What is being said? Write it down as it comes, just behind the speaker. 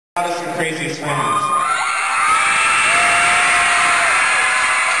Loudest and craziest fans.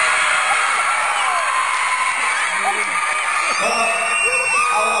 Well,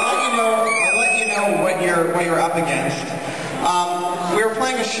 I'll let you know what you're up against. We were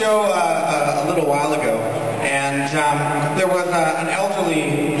playing a show a little while ago, and there was an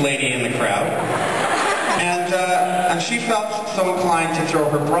elderly lady in the crowd, and she felt so inclined to throw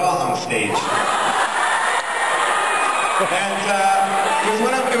her bra on stage. And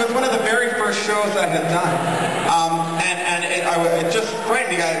it was one of the very first shows I had done, and it just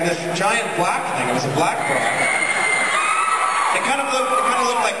frightened me. This giant black thing. It was a black bra. It kind of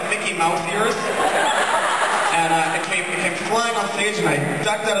looked like Mickey Mouse ears, and it came flying on stage, and I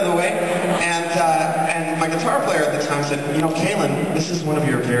ducked out of the way. And my guitar player at the time said, "You know, Kalan, this is one of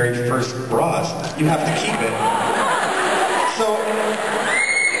your very first bras. You have to keep it." So.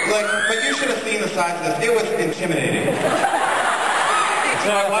 But you should have seen the size of this. It was intimidating. So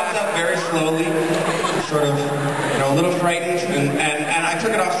I walked up very slowly, sort of, a little frightened, and I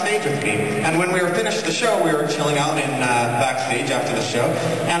took it off stage with me. And when we were finished the show, we were chilling out in backstage after the show,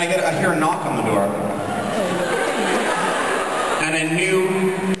 and I hear a knock on the door. And I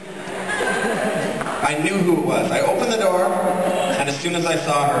knew who it was. I opened the door, and as soon as I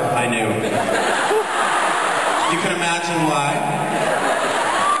saw her, I knew. You can imagine why.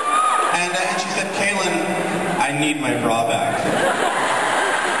 And she said, "Kalan, I need my bra back."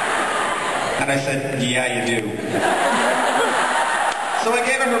 And I said, "Yeah, you do." So I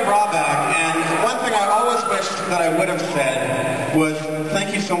gave her her bra back, and one thing I always wished that I would have said was,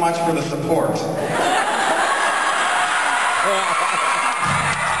 "Thank you so much for the support."